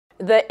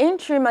The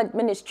Interim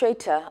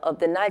Administrator of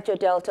the Niger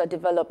Delta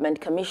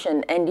Development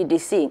Commission,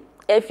 NDDC,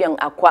 Efiong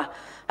Akwa,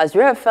 has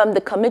reaffirmed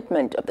the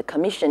commitment of the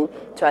Commission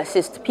to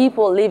assist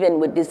people living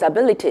with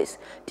disabilities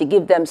to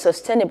give them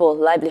sustainable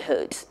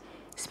livelihoods.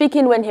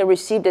 Speaking when he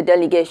received a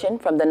delegation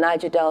from the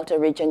Niger Delta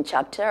Region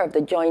Chapter of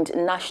the Joint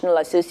National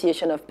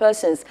Association of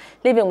Persons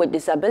Living with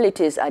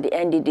Disabilities at the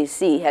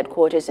NDDC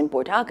headquarters in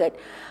Port Harcourt,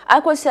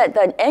 Akwa said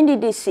that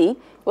NDDC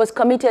was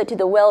committed to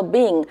the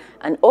well-being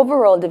and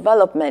overall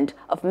development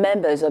of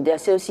members of the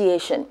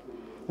association.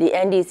 The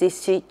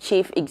NDDC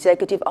Chief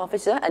Executive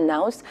Officer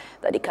announced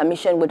that the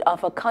Commission would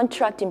offer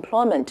contract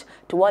employment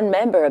to one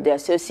member of the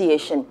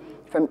association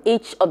from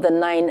each of the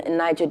 9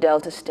 Niger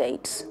Delta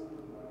states.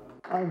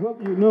 I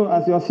hope you know,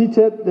 as you are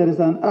seated, there is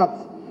an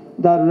act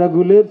that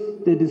regulates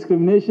the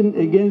discrimination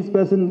against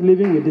persons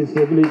living with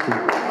disability.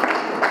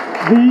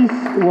 This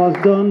was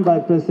done by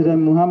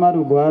President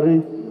Muhammadu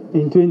Buhari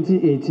in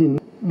 2018.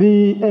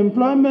 The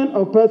employment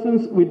of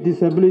persons with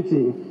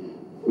disability,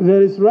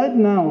 there is right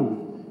now,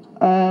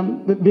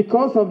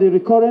 because of the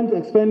recurrent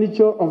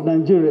expenditure of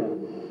Nigeria,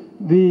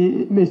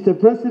 Mr.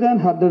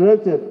 President had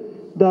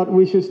directed that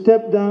we should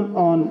step down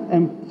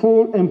on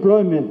full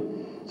employment.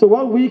 So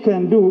what we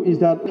can do is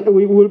that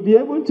we will be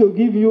able to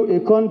give you a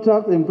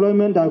contract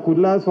employment that could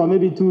last for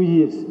maybe 2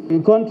 years. A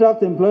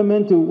contract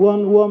employment to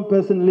one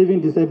person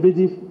living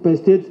disability per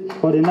state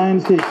for the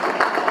 9 states.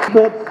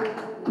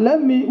 But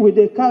let me, with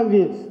the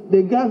caveats,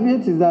 the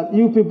caveat is that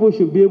you people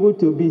should be able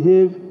to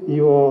behave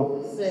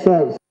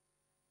yourselves.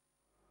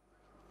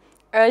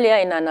 Earlier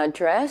in an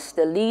address,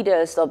 the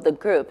leaders of the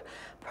group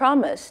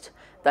promised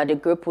that the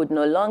group would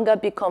no longer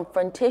be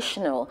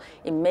confrontational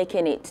in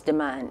making its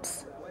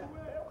demands.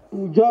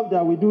 The job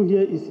that we do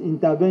here is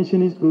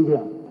interventionist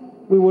program.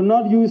 We will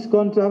not use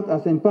contract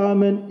as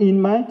empowerment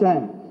in my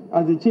time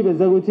as the Chief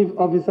Executive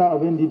Officer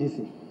of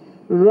NDDC.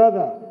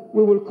 Rather,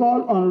 we will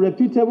call on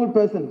reputable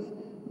persons.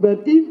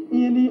 But if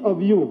any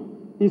of you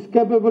is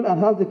capable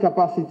and has the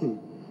capacity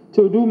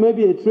to do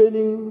maybe a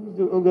training,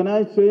 to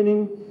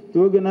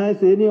organize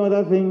any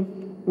other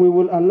thing, we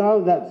will allow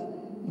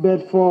that.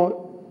 But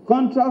for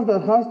contracts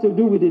that has to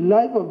do with the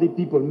life of the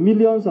people,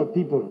 millions of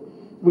people,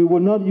 we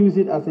will not use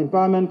it as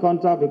empowerment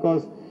contract,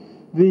 because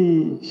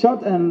the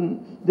short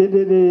and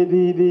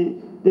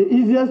the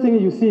easiest thing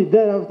you see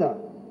thereafter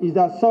is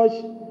that such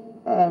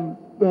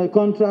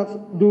contracts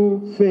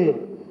do fail,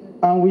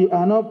 and we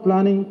are not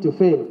planning to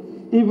fail.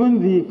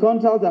 Even the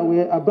contracts that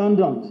were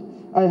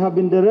abandoned, I have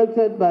been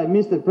directed by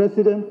Mr.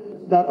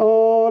 President that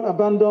all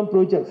abandoned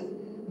projects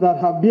that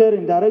have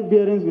direct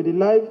bearings with the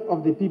life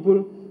of the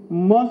people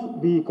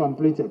must be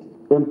completed.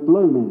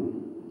 Employment.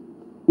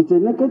 It's a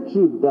naked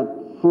truth that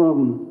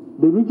from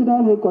the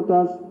regional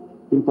headquarters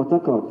in Port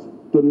Harcourt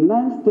to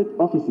 9 state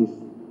offices,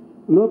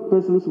 no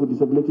persons with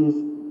disabilities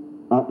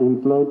are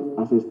employed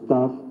as a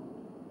staff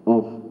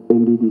of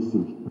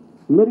NDDC.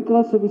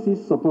 Medical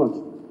services support.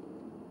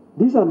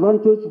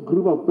 Disadvantaged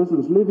group of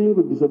persons living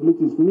with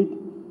disabilities need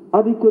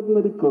adequate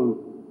medical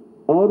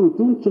or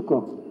routine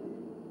checkup,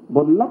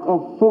 but lack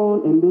of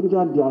funds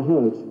endanger their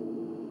health.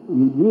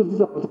 We use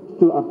this opportunity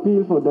to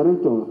appeal for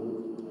Director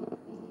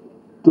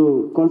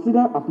to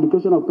consider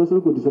application of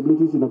persons with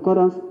disabilities in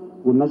accordance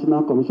with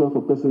National Commission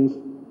for Persons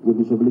with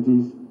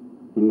Disabilities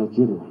in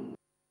Nigeria.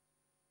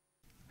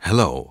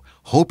 Hello,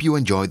 hope you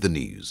enjoyed the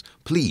news.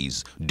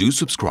 Please do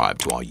subscribe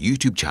to our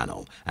YouTube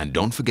channel and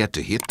don't forget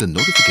to hit the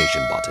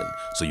notification button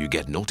so you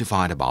get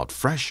notified about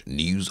fresh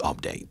news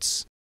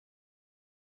updates.